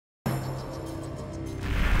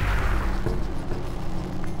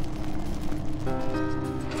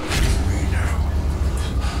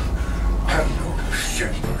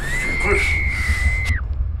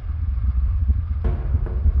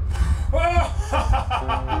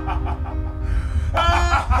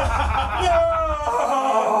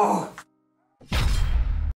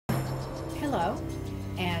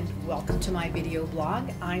video blog.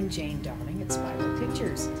 I'm Jane Darling at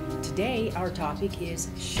Spiropictures. Today our topic is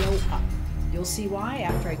Show Up. You'll see why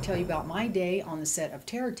after I tell you about my day on the set of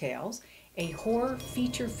Terror Tales, a horror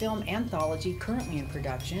feature film anthology currently in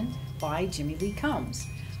production by Jimmy Lee Combs.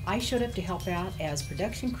 I showed up to help out as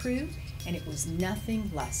production crew, and it was nothing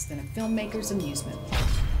less than a filmmaker's amusement park.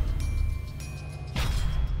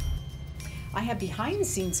 I have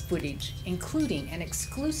behind-the-scenes footage, including an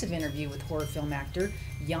exclusive interview with horror film actor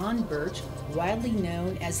Jan Birch, widely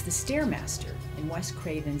known as the Stairmaster in Wes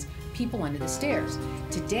Craven's People Under the Stairs.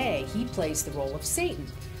 Today, he plays the role of Satan,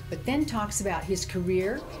 but then talks about his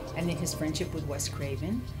career and then his friendship with Wes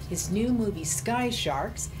Craven, his new movie Sky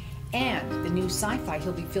Sharks, and the new sci-fi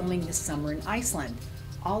he'll be filming this summer in Iceland.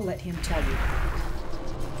 I'll let him tell you.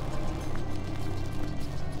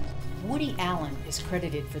 Woody Allen is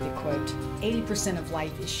credited for the quote, 80% of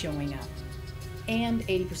life is showing up, and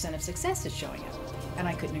 80% of success is showing up. And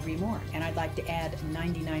I couldn't agree more. And I'd like to add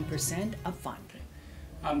 99% of fun.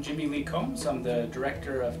 I'm Jimmy Lee Combs. I'm the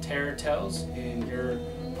director of Terror Tales, and you're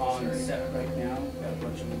on set right now. We've got a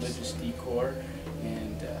bunch of religious decor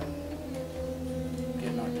and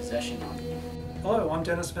getting our possession on. Hello, I'm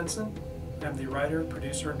Dennis Vincent. I'm the writer,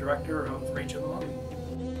 producer, and director of Rachel the Mummy.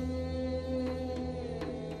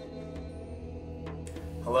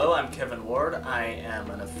 Hello, I'm Kevin Ward. I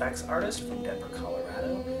am an effects artist from Denver,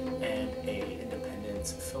 Colorado, and an independent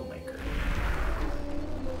filmmaker.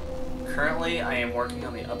 Currently, I am working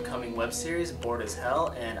on the upcoming web series Bored as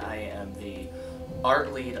Hell, and I am the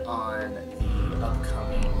art lead on the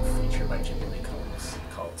upcoming feature by Jimmy Lee Combs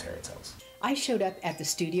called Terror Tales. I showed up at the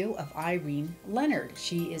studio of Irene Leonard.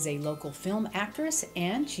 She is a local film actress,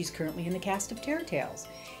 and she's currently in the cast of Terror Tales.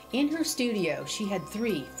 In her studio, she had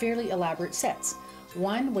 3 fairly elaborate sets.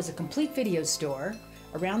 One was a complete video store,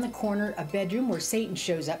 around the corner a bedroom where Satan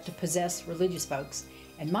shows up to possess religious folks,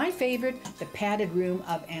 and my favorite, the padded room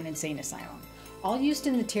of an insane asylum. All used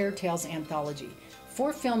in the Terror Tales anthology.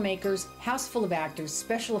 4 filmmakers, house full of actors,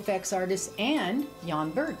 special effects artists, and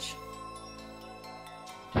Jan Birch.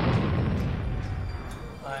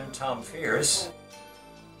 I'm Tom Fierce.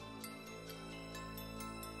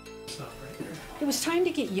 It was time to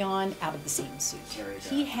get Jan out of the Satan suit.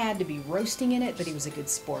 He had to be roasting in it, but he was a good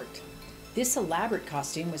sport. This elaborate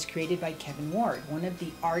costume was created by Kevin Ward, one of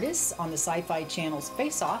the artists on the Sci-Fi Channel's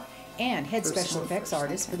Face Off and head special effects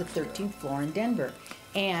artist for the 13th floor in Denver,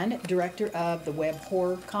 and director of the web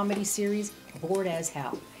horror comedy series Bored as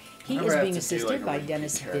Hell. He is being assisted by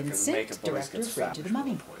Dennis Vincent, director of Rachel the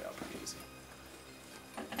Mummy.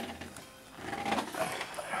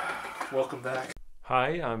 Welcome back.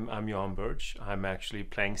 Hi, I'm Jan Birch. I'm actually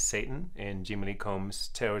playing Satan in Jimmy Lee Combs'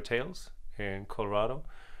 Terror Tales here in Colorado.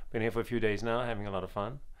 Been here for a few days now, having a lot of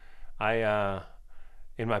fun.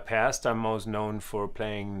 In my past, I'm most known for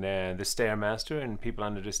playing the Stairmaster in People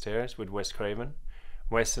Under the Stairs with Wes Craven.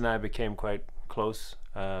 Wes and I became quite close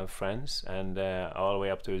friends, and all the way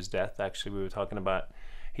up to his death, actually, we were talking about,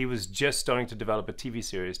 he was just starting to develop a TV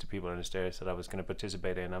series to People Under the Stairs that I was going to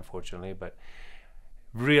participate in, unfortunately, but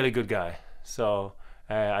really good guy. So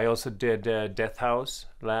I also did Death House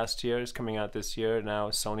last year. It's coming out this year. Now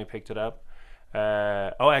Sony picked it up.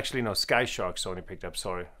 Oh, actually, no, Sky Sharks Sony picked up.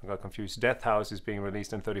 Sorry, I got confused. Death House is being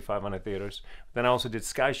released in 3,500 theaters. Then I also did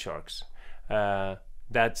Sky Sharks.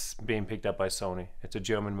 That's being picked up by Sony. It's a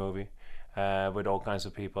German movie with all kinds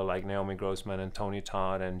of people like Naomi Grossman and Tony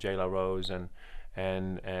Todd and Jayla Rose and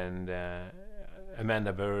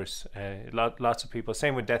Amanda Burrs. Lots of people.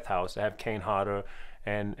 Same with Death House. I have Kane Hodder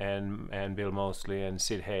and Bill Moseley and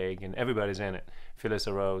Sid Haig, and everybody's in it. Phyllis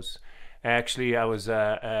Rose. Actually, I was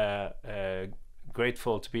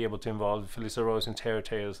grateful to be able to involve Phyllis Rose in Terror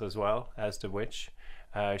Tales as well as the witch.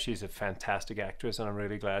 She's a fantastic actress, and I'm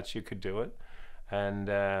really glad she could do it. And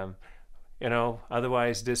you know,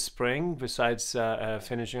 otherwise this spring, besides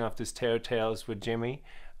finishing off this Terror Tales with Jimmy,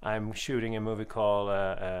 I'm shooting a movie called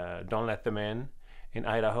Don't Let Them in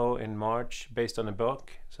Idaho in March, based on a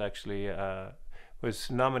book. It's actually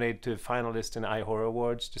was nominated to finalist in iHorror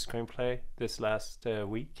Awards, the screenplay, this last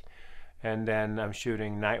week. And then I'm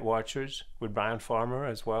shooting Night Watchers with Brian Farmer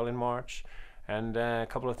as well in March, and a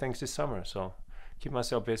couple of things this summer. So keep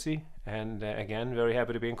myself busy, and again, very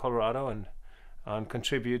happy to be in Colorado and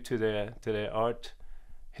contribute to the art,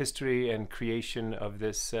 history, and creation of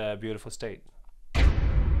this beautiful state.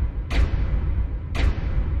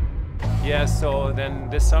 Yeah, so then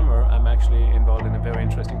this summer I'm actually involved in a very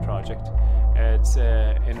interesting project. It's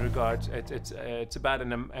it's about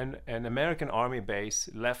an American army base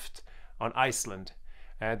left on Iceland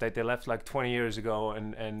that they left like 20 years ago,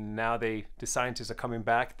 and now the scientists are coming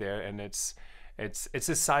back there, and it's a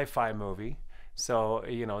sci-fi movie So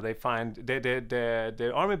they find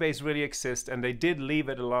the army base really exists, and they did leave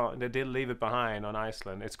it alone. They did leave it behind on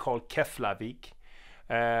Iceland. It's called Keflavik,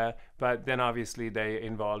 but then obviously they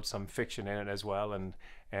involved some fiction in it as well, and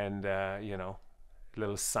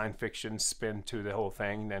little science fiction spin to the whole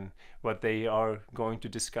thing. Then what they are going to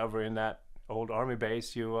discover in that old army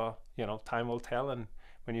base, time will tell, and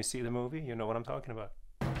when you see the movie, you know what I'm talking about.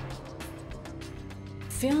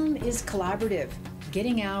 Film is collaborative.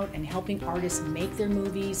 Getting out and helping artists make their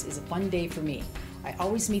movies is a fun day for me. I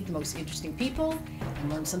always meet the most interesting people and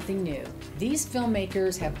learn something new. These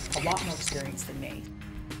filmmakers have a lot more experience than me.